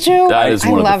Rouge. Did you? That is I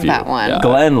one of the love few. that one. Yeah.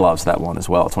 Glenn loves that one as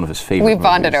well. It's one of his favorite. We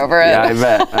bonded movies. over it.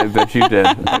 Yeah, I bet you did.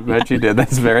 I bet you did.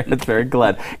 That's very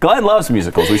Glenn. Glenn loves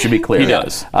musicals. We should be clear. He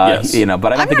does. Yes.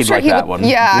 But I don't think he'd like that one.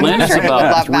 Yeah, I'm Glenn not is sure he would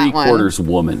about love that one. 3/4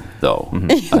 woman, though.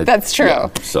 That's true. Yeah,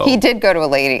 so. He did go to a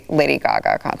Lady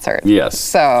Gaga concert. Yes.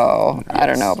 So I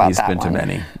don't know about He's that been one. to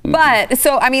many. But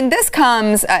so I mean, this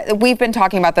comes. We've been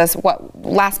talking about this.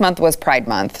 Last month was Pride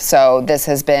Month, so this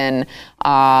has been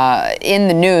in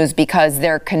the news because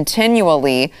they're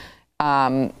continually.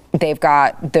 They've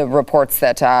got the reports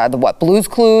that Blue's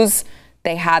Clues.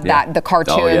 They had the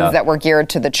cartoons that were geared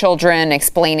to the children,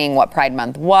 explaining what Pride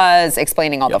Month was,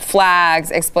 explaining all the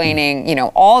flags, explaining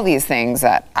all these things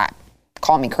that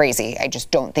call me crazy. I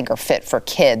just don't think are fit for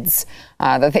kids,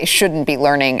 that they shouldn't be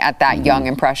learning at that young,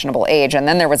 impressionable age. And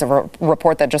then there was a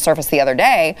report that just surfaced the other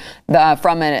day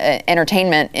from an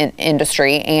entertainment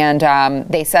industry, and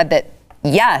they said that,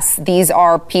 yes, these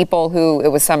are people who, it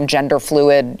was some gender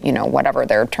fluid, whatever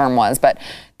their term was, but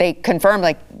they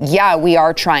confirmed, we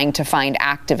are trying to find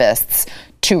activists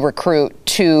to recruit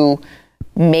to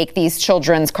make these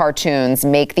children's cartoons,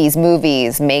 make these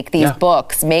movies, make these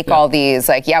books, make all these,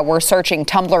 we're searching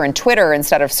Tumblr and Twitter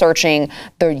instead of searching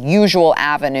the usual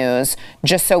avenues,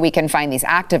 just so we can find these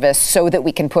activists so that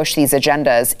we can push these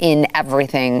agendas in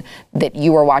everything that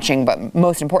you are watching, but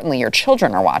most importantly, your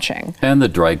children are watching. And the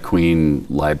drag queen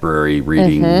library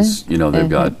readings, they've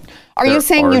got. Are you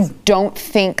saying you don't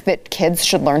think that kids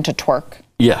should learn to twerk?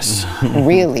 Yes.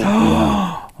 Really?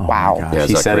 Wow. Yeah,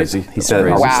 he said crazy? He said, "Are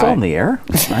we Wow. still in the air?"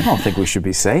 I don't think we should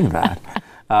be saying that.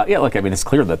 Look, I mean, it's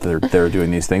clear that they're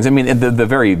doing these things. I mean, the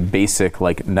very basic,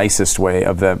 nicest way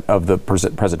of the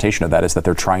presentation of that is that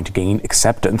they're trying to gain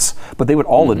acceptance, but they would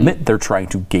all admit they're trying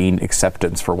to gain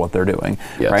acceptance for what they're doing,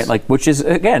 right? Which is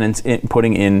again in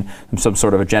putting in some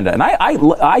sort of agenda. And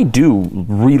I do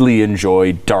really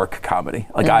enjoy dark comedy.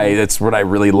 That's what I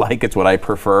really like. It's what I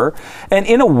prefer. And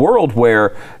in a world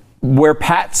where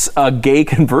Pat's gay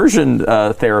conversion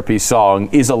therapy song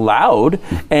is allowed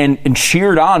and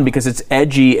cheered on because it's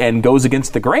edgy and goes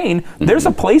against the grain, there's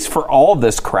a place for all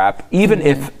this crap, even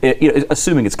if,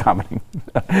 assuming it's comedy.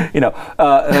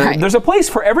 There's a place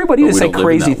for everybody to say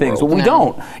crazy things, but we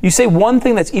don't. You say one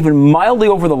thing that's even mildly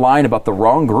over the line about the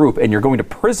wrong group, and you're going to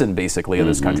prison basically in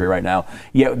this country right now.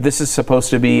 Yeah, this is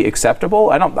supposed to be acceptable.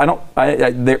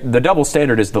 The double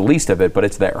standard is the least of it, but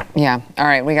it's there. Yeah. All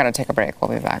right, we got to take a break.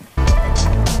 We'll be back.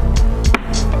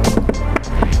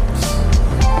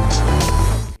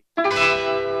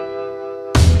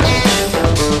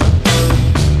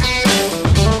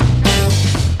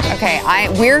 Okay,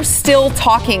 we're still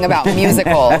talking about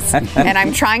musicals, and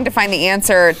I'm trying to find the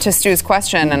answer to Stu's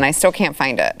question, and I still can't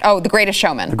find it. Oh, The Greatest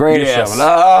Showman. The Greatest Showman.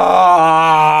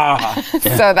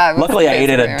 So that. Luckily,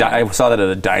 I saw that at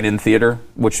a dine-in theater,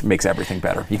 which makes everything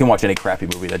better. You can watch any crappy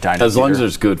movie at a dine-in theater. As long as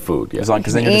there's good food. Yeah. As long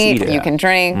as then you're just eating. You can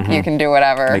drink. You can do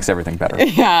whatever. Makes everything better.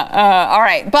 Yeah. All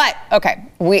right. But okay,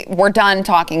 we're done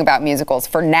talking about musicals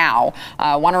for now.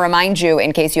 I want to remind you,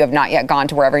 in case you have not yet gone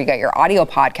to wherever you get your audio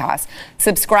podcasts,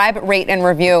 subscribe, rate, and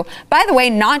review. By the way,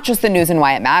 not just the news and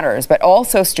why it matters, but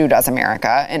also Stu Does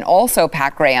America and also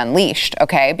Pat Gray Unleashed,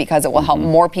 okay? Because it will help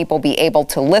more people be able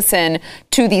to listen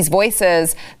to these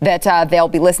voices that they'll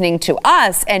be listening to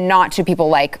us and not to people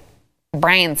like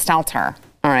Brian Stelter.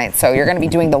 All right, so you're going to be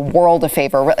doing the world a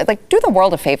favor. Like, do the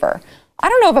world a favor. I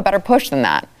don't know of a better push than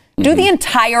that. Do the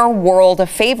entire world a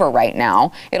favor right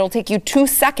now. It'll take you 2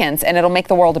 seconds, and it'll make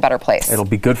the world a better place. It'll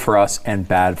be good for us and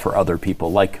bad for other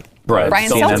people, like Brian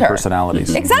CNN Stelter.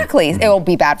 personalities. Exactly. It will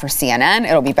be bad for CNN.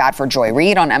 It'll be bad for Joy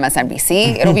Reid on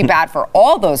MSNBC. It'll be bad for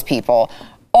all those people.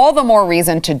 All the more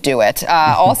reason to do it.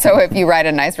 Also, if you write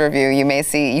a nice review, you may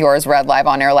see yours read live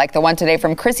on air, like the one today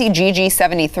from Chrissy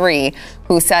GG73,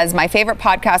 who says, my favorite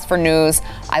podcast for news.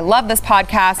 I love this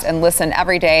podcast and listen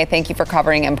every day. Thank you for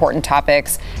covering important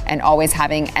topics and always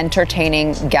having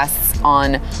entertaining guests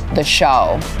on the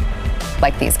show.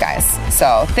 Like these guys.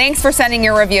 So thanks for sending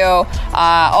your review.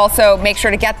 Also, make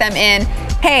sure to get them in.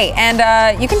 Hey,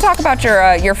 and you can talk about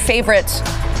your favorite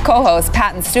co-host,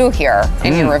 Pat and Stu, here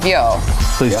in your review.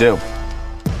 Please do.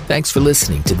 Thanks for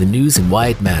listening to the news and why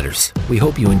it matters. We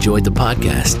hope you enjoyed the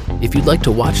podcast. If you'd like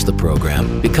to watch the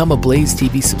program, become a Blaze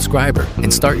TV subscriber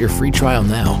and start your free trial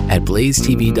now at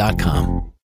blazetv.com.